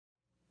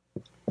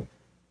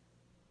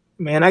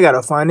Man, I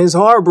gotta find this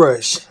hard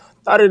brush.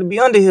 Thought it'd be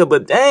under here,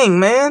 but dang,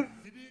 man.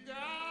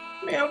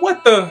 Man,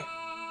 what the?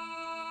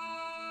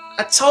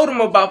 I told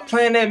him about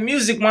playing that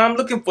music while I'm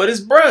looking for this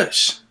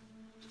brush.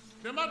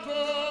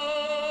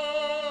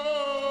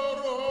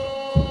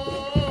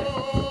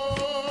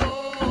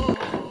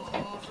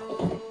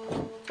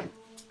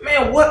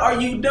 Man, what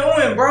are you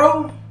doing,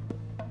 bro?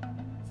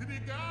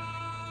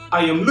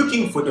 I am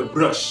looking for the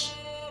brush.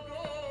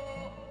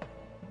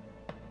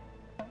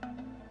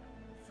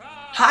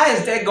 How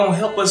is that gonna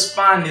help us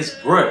find this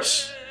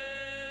brush?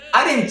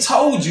 I didn't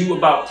told you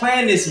about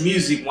playing this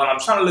music when I'm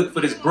trying to look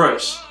for this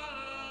brush.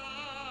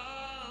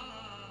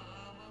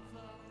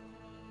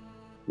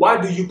 Why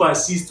do you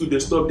persist to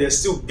disturb the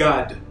silk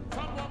guard?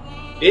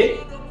 Eh?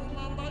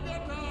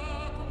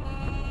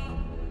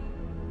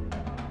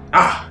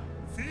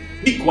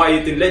 Be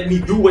quiet and let me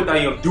do what I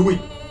am doing.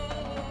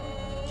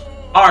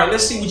 Alright,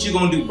 let's see what you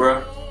gonna do,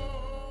 bro.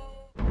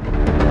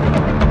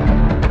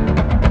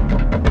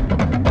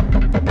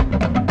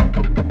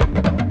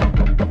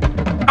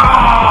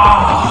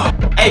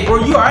 Hey,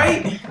 bro, you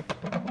alright?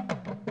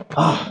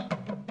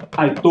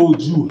 I told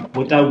you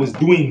what I was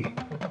doing.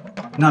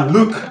 Now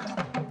look,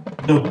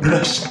 the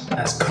brush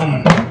has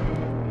come.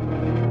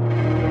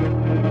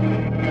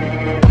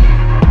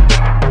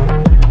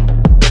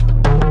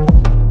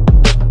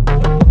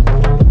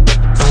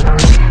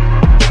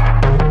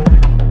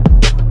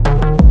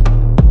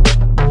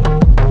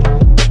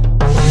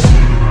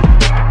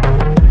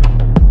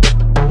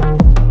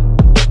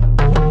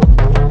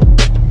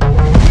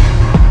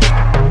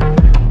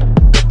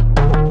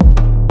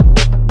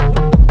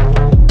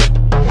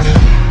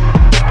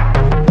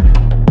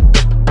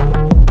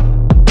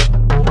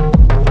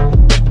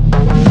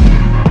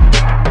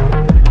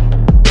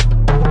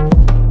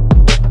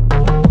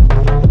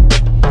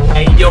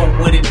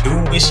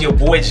 Your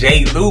boy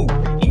J. Lou,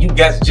 and you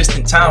guys just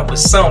in time for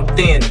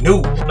something new.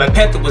 Like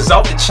Panther was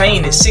off the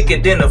chain and sicker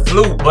than the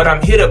flu, but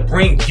I'm here to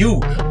bring you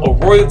a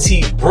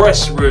royalty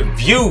brush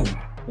review.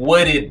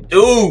 What it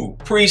do?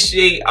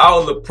 Appreciate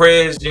all the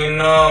prayers, you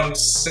know what I'm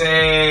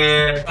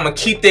saying? I'm gonna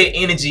keep that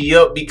energy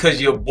up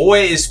because your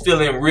boy is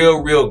feeling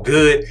real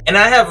good, and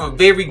I have a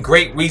very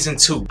great reason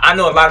to. I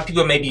know a lot of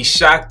people may be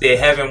shocked that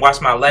haven't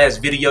watched my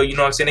last video, you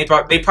know what I'm saying?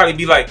 They probably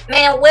be like,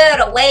 man, where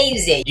are the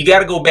waves at? You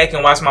gotta go back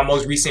and watch my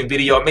most recent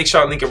video. Make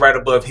sure I link it right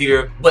above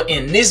here. But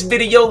in this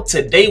video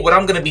today, what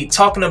I'm gonna be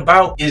talking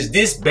about is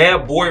this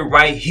bad boy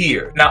right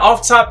here. Now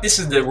off top, this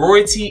is the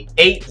Royalty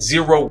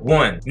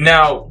 801.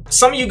 Now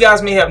some of you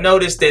guys may have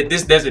noticed that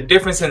there's a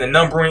difference in the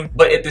numbering,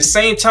 but at the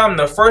same time,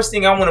 the first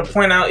thing I want to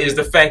point out is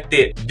the fact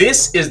that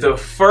this is the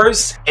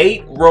first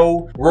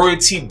 8-row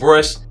royalty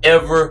brush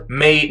ever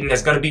made, and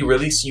that's going to be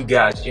released to you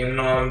guys, you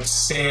know what I'm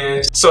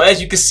saying? So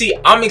as you can see,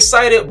 I'm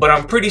excited, but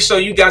I'm pretty sure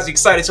you guys are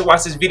excited to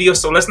watch this video,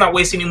 so let's not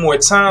waste any more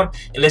time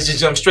and let's just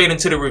jump straight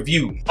into the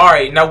review.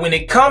 Alright, now when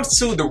it comes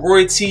to the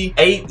Royalty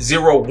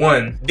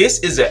 801, this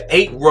is an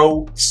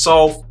 8-row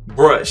soft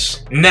brush.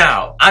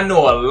 Now, I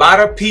know a lot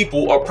of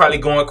people are probably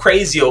going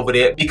crazy over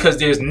that because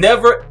there's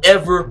never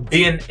ever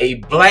been a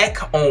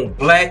black on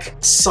black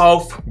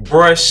soft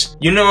brush.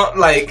 You know,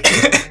 like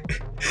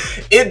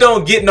it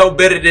don't get no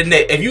better than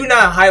that. If you're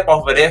not hype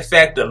off of that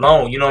fact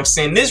alone, you know what I'm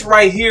saying? This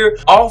right here,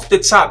 off the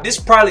top, this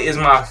probably is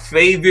my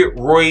favorite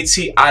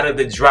royalty out of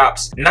the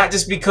drops. Not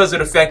just because of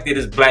the fact that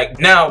it's black.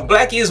 Now,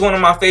 black is one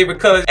of my favorite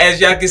colors. As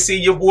y'all can see,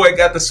 your boy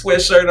got the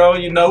sweatshirt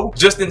on, you know.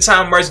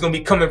 JustinTIME merch is gonna be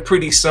coming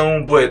pretty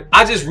soon, but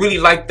I just really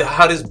like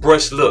how this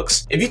brush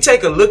looks. If you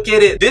take a look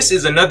at it, this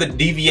is another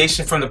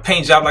deviation from the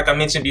paint job like I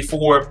mentioned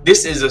before.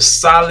 This is a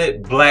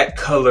solid black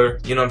color,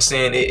 you know what I'm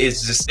saying?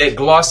 It's just that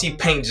glossy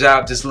paint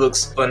job just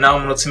looks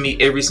phenomenal to me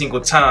every single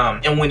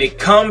time. And when it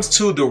comes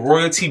to the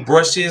royalty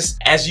brushes,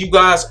 as you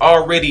guys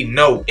already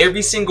know,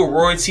 every single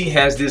royalty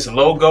has this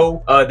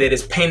logo that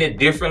is painted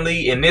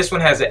differently, and this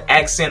one has an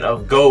accent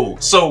of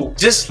gold. So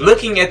just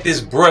looking at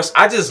this brush,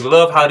 I just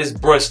love how this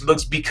brush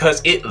looks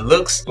because it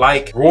looks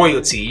like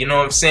royalty, you know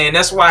what I'm saying?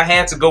 That's why I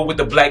had to go with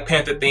the Black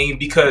Panther theme,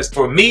 because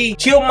for me,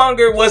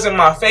 Killmonger wasn't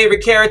my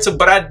favorite character,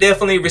 but I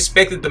definitely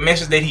respected the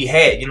message that he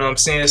had, you know what I'm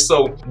saying?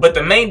 So, but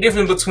the main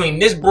difference between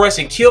this brush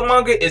and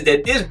Killmonger is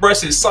that this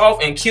brush is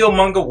soft and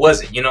Killmonger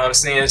wasn't, you know what I'm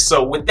saying?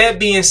 So with that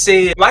being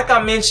said, like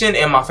I mentioned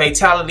in my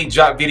fatality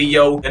drop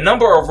video, the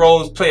number of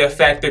rows play a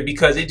factor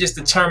because it just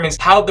determines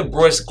how the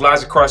brush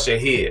glides across your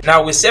head.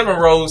 Now with 7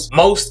 rows,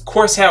 most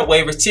coarse hair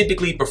wavers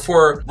typically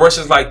prefer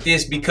brushes like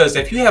this because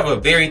if you have a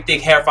very thick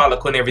hair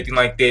follicle and everything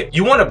like that,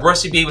 you want a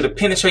brush to be able to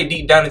penetrate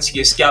deep down into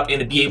your scalp and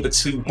to be able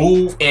to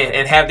move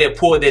and have that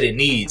pull that it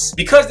needs.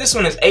 Because this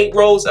one is 8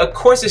 rows, of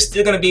course it's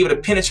still going to be able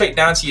to penetrate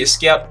down to your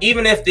scalp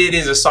even if it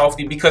is a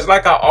softie, because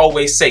like I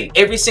always say,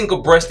 say every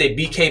single brush that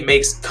BK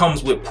makes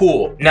comes with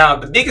pull. Now,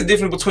 the biggest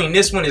difference between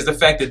this one is the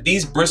fact that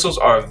these bristles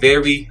are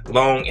very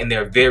long and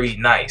they're very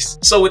nice.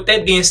 So with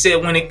that being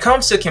said, when it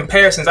comes to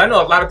comparisons, I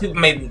know a lot of people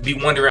may be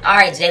wondering,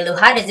 alright J-Lu,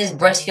 how does this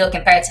brush feel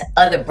compared to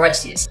other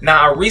brushes?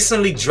 Now, I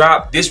recently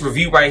dropped this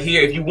review right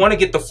here. If you want to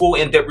get the full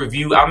in-depth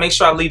review, I'll make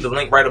sure I leave the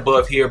link right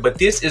above here. But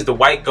this is the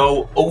White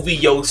Gold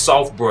OVO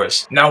Soft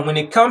Brush. Now, when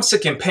it comes to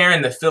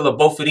comparing the feel of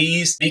both of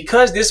these,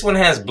 because this one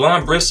has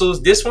blonde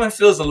bristles, this one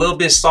feels a little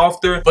bit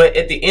softer, but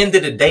at the end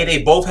of the day,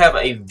 they both have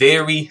a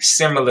very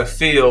similar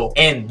feel.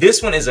 And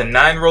this one is a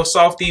 9-row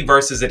softie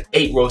versus an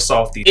 8-row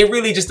softie. It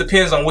really just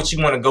depends on what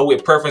you want to go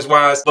with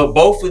preference-wise, but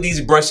both of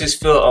these brushes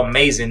feel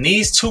amazing.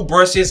 These two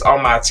brushes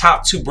are my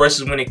top 2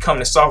 brushes when it comes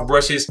to soft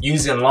brushes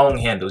using long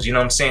handles, you know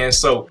what I'm saying?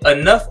 So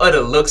enough of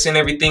the looks and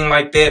everything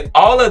like that.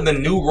 All of the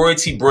new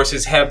royalty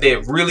brushes have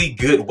that really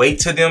good weight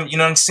to them, you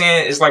know what I'm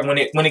saying? It's like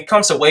when it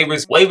comes to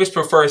waivers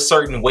prefer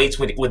certain weights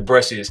with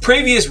brushes.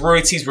 Previous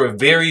royalties were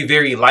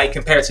very light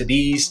compared to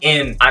these,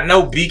 and I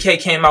know BK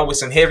came out with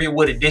some heavier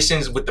wood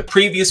additions with the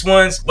previous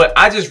ones, but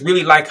I just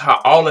really like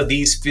how all of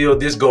these feel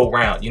this go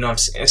round, you know what I'm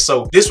saying?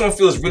 So this one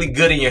feels really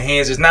good in your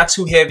hands. It's not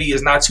too heavy,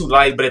 it's not too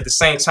light, but at the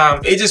same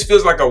time, it just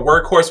feels like a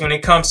workhorse when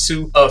it comes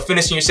to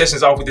finishing your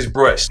sessions off with this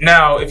brush.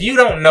 Now, if you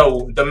don't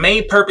know, the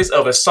main purpose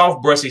of a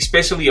soft brush,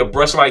 especially a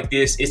brush like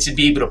this, is to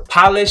be able to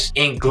polish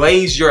and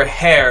glaze your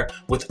hair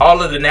with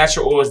all of the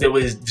natural oils that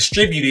was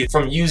distributed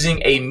from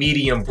using a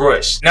medium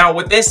brush. Now,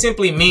 what that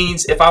simply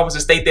means, if I was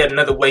to state that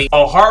another way,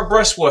 a hard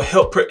brush will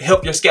help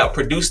your scalp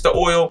produce the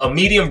oil. A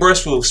medium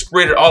brush will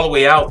spread it all the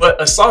way out,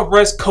 but a soft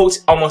brush coats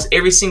almost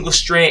every single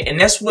strand, and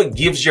that's what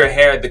gives your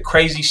hair the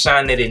crazy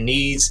shine that it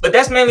needs. But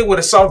that's mainly what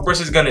a soft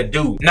brush is gonna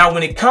do. Now,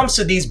 when it comes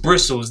to these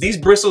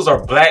bristles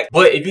are black,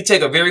 but if you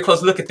take a very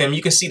close look at them,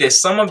 you can see that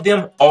some of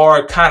them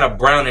are kind of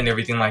brown and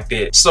everything like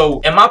that. So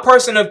in my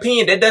personal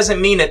opinion, that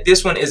doesn't mean that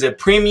this one is a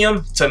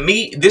premium. To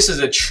me, this is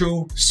a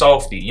true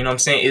softie, you know what I'm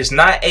saying? It's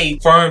not a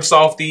firm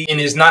softie and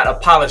it's not a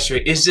polisher,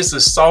 it's just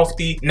a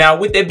softie. Now,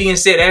 with that being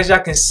said, as y'all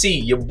can see,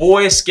 your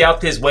boy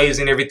scalped his waves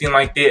and everything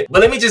like that.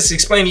 But let me just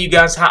explain to you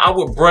guys how I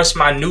would brush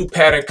my new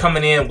pattern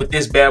coming in with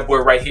this bad boy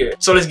right here.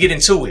 So let's get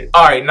into it.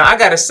 All right, now I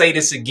gotta say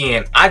this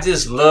again. I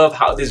just love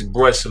how this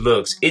brush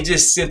looks. It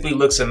just simply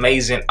looks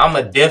amazing.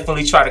 I'ma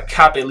definitely try to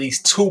cop at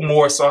least 2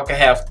 more so I can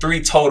have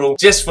 3 total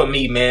just for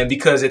me, man,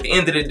 because at the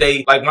end of the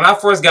day, like when I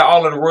first got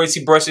all of the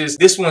royalty brushes,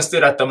 this one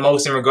stood out the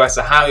most in regards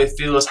to how it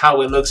feels,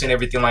 how it looks, and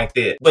everything like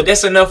that. But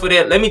that's enough of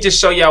that. Let me just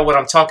show y'all what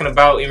I'm talking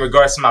about in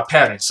regards to my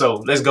pattern. So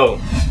let's go.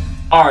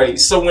 Alright,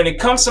 so when it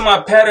comes to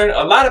my pattern,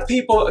 a lot of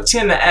people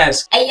tend to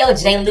ask, hey yo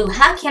J-Lu,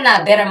 how can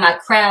I better my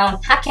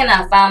crown? How can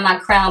I find my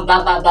crown?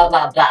 Blah blah blah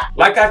blah blah.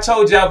 Like I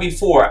told y'all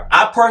before,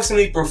 I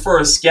personally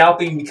prefer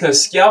scalping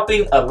because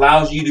scalping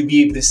allows you to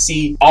be able to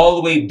see all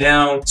the way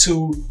down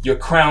to your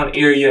crown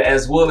area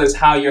as well as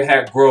how your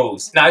hair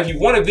grows. Now, if you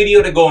want a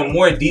video to go in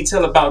more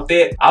detail about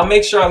that, I'll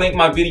make sure I link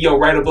my video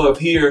right above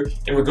here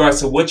in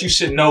regards to what you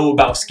should know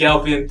about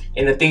scalping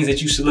and the things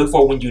that you should look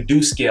for when you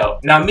do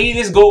scalp. Now, me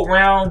this go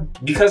around,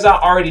 because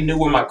I already knew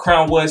where my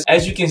crown was.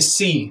 As you can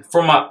see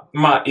from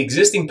my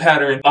existing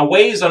pattern, my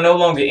waves are no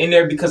longer in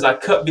there because I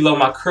cut below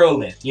my curl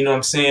length, you know what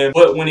I'm saying?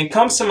 But when it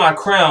comes to my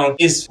crown,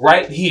 it's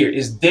right here.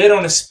 It's dead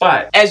on the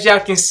spot. As y'all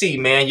can see,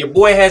 man, your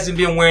boy hasn't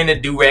been wearing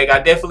a do-rag. I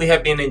definitely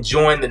have been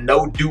enjoying the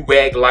no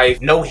do-rag life,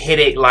 no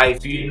headache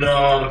life, you know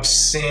what I'm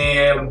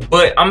saying?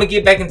 But I'm gonna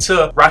get back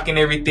into rocking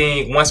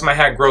everything once my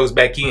hair grows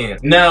back in.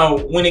 Now,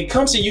 when it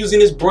comes to using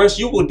this brush,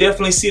 you will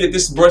definitely see that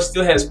this brush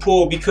still has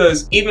pull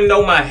because even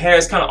though my hair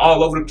is kind of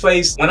all over the place,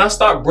 when I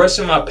start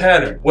brushing my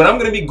pattern, what I'm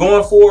going to be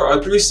going for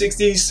are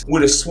 360s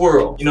with a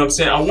swirl. You know what I'm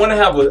saying? I want to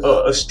have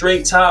a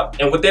straight top,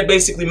 and what that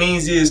basically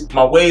means is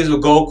my waves will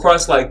go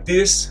across like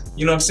this.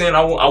 You know what I'm saying?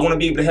 I want to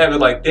be able to have it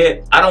like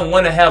that. I don't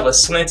want to have a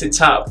slanted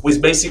top, which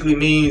basically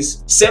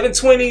means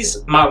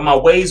 720s, my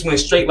waves went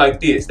straight like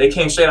this. They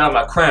came straight out of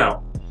my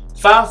crown.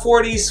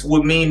 540s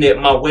would mean that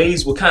my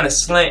waves would kind of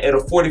slant at a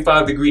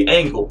 45-degree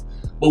angle.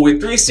 But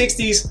with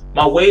 360s,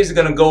 my waves are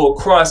gonna go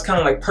across, kind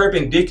of like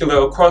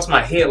perpendicular across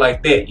my head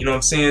like that, you know what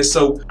I'm saying?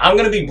 So I'm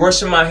gonna be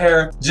brushing my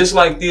hair just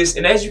like this,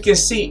 and as you can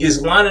see, it's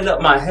lining up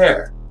my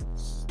hair.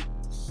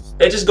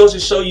 That just goes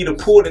to show you the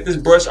pull that this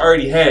brush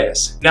already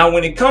has. Now,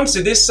 when it comes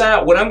to this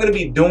side, what I'm gonna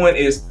be doing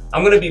is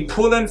I'm gonna be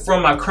pulling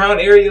from my crown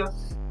area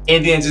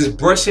and then just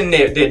brushing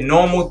that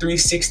normal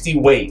 360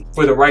 weight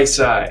for the right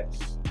side.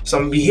 So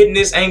I'm gonna be hitting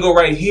this angle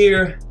right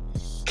here,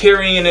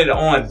 carrying it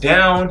on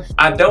down.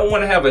 I don't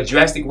want to have a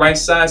drastic right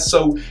side,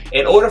 so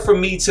in order for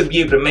me to be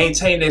able to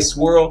maintain that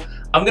swirl,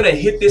 I'm gonna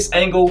hit this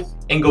angle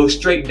and go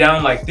straight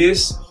down like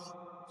this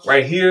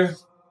right here.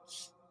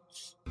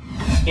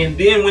 And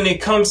then when it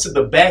comes to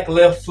the back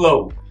left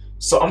flow,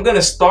 so I'm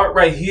gonna start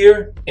right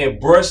here and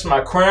brush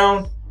my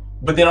crown,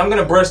 but then I'm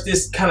gonna brush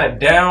this kind of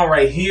down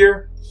right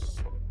here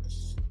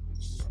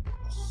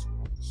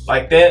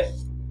like that.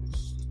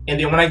 And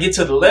then when I get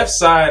to the left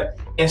side,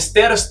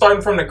 instead of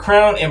starting from the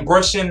crown and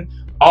brushing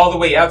all the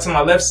way out to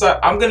my left side,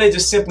 I'm gonna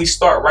just simply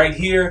start right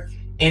here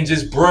and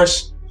just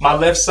brush my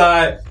left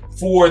side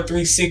for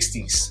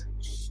 360s.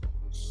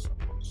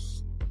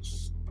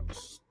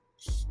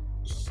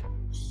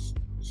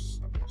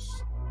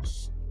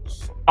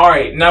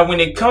 Alright, now when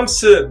it comes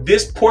to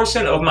this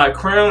portion of my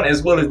crown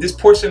as well as this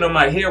portion of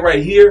my hair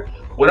right here,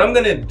 what I'm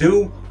gonna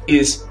do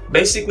is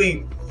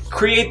basically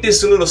create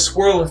this little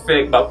swirl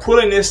effect by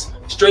pulling this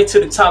straight to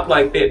the top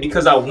like that,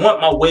 because I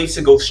want my waves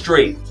to go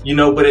straight, you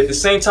know, but at the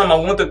same time I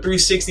want the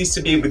 360s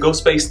to be able to go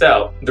spaced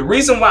out. The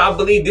reason why I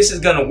believe this is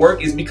gonna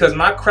work is because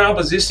my crown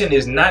position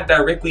is not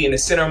directly in the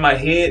center of my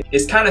head.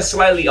 It's kind of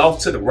slightly off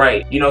to the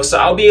right, you know, so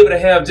I'll be able to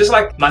have, just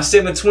like my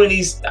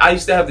 720s, I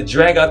used to have to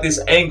drag out this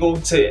angle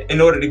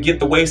in order to get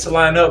the waves to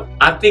line up.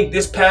 I think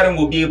this pattern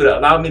will be able to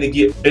allow me to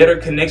get better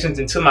connections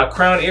into my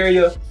crown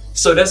area.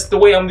 So that's the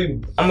way I'm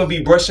gonna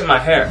be brushing my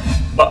hair.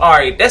 But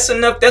alright, that's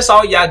enough. That's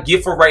all y'all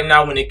get for right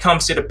now when it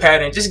comes to the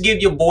pattern. Just give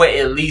your boy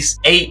at least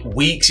 8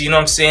 weeks, you know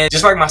what I'm saying?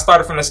 Just like my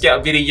starter from the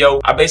scalp video,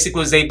 I basically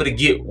was able to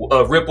get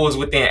ripples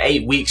within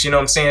 8 weeks, you know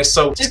what I'm saying?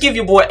 So just give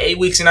your boy 8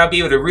 weeks and I'll be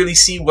able to really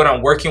see what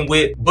I'm working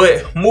with.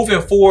 But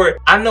moving forward,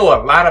 I know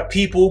a lot of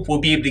people will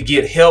be able to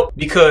get help,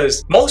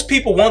 because most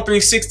people want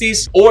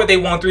 360s or they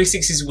want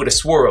 360s with a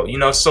swirl, you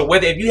know? So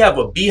whether if you have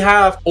a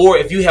beehive or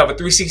if you have a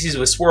 360s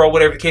with swirl,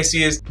 whatever the case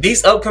is,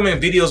 these upcoming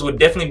videos will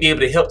definitely be able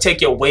to help take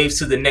your waves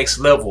to the next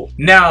level.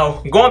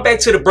 Now, going back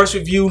to the brush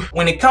review,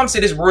 when it comes to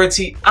this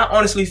royalty, I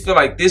honestly feel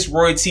like this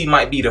royalty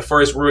might be the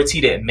first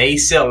royalty that may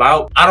sell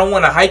out. I don't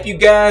want to hype you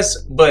guys,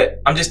 but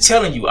I'm just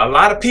telling you, a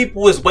lot of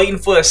people was waiting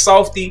for a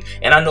softie,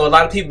 and I know a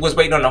lot of people was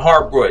waiting on the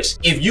hard brush.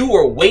 If you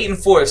were waiting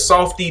for a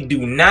softie,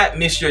 do not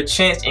miss your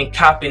chance in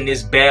copping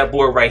this bad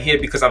boy right here,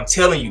 because I'm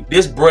telling you,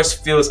 this brush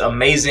feels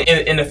amazing.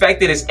 And the fact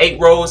that it's 8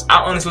 rows,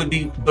 I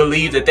honestly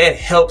believe that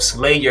helps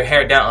lay your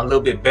hair down a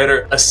little bit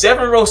better. A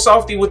 7-row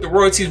softie with the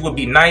royalties would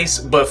be nice,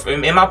 but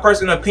in my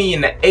personal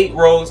opinion, the 8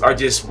 rows are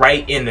just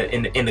right in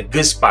the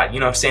good spot, you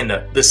know what I'm saying,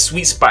 the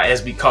sweet spot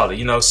as we call it,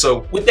 you know.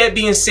 So with that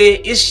being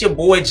said, it's your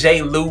boy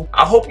J Lou.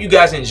 I hope you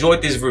guys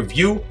enjoyed this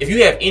review. If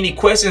you have any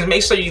questions,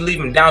 make sure you leave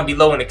them down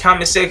below in the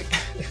comment section.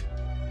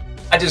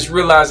 I just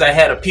realized I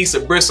had a piece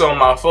of bristle on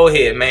my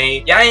forehead,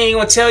 man. Y'all ain't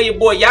gonna tell your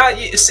boy. Y'all,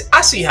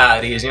 I see how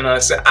it is, you know what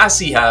I'm saying? I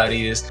see how it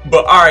is.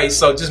 But alright,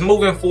 so just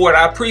moving forward,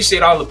 I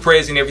appreciate all the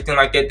prayers and everything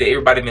like that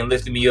everybody been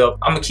lifting me up.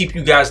 I'm gonna keep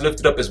you guys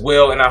lifted up as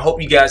well, and I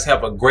hope you guys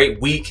have a great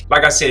week.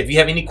 Like I said, if you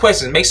have any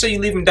questions, make sure you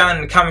leave them down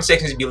in the comment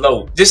sections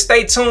below. Just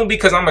stay tuned,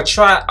 because I'm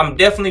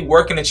definitely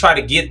working to try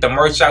to get the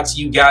merch out to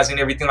you guys and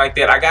everything like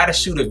that. I gotta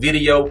shoot a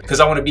video because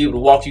I want to be able to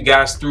walk you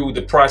guys through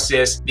the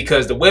process,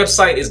 because the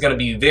website is gonna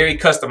be very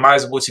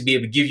customizable to be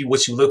able to give you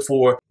what you look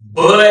for.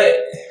 But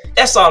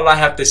that's all I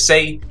have to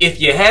say.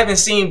 If you haven't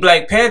seen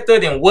Black Panther,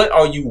 then what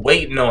are you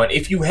waiting on?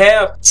 If you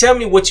have, tell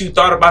me what you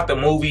thought about the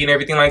movie and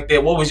everything like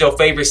that. What was your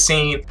favorite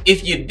scene?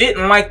 If you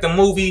didn't like the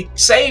movie,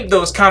 save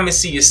those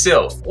comments to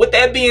yourself. With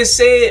that being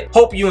said,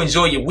 hope you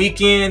enjoy your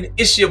weekend.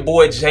 It's your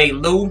boy J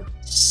Lou.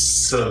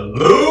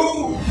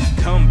 Salute.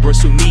 Come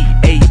brush with me,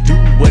 ayy, do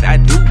what I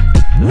do.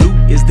 Lou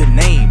is the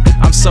name,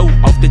 I'm so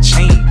off the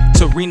chain.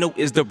 Torino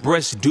is the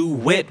brush, do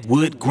wet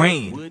wood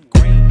grain.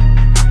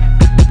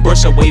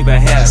 Brush a wave, I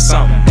have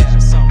something.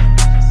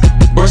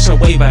 Brush a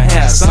wave, I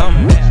have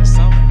something.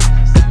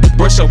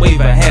 Brush a wave,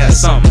 I have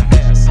something.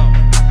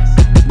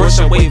 Brush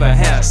a wave, I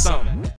have something.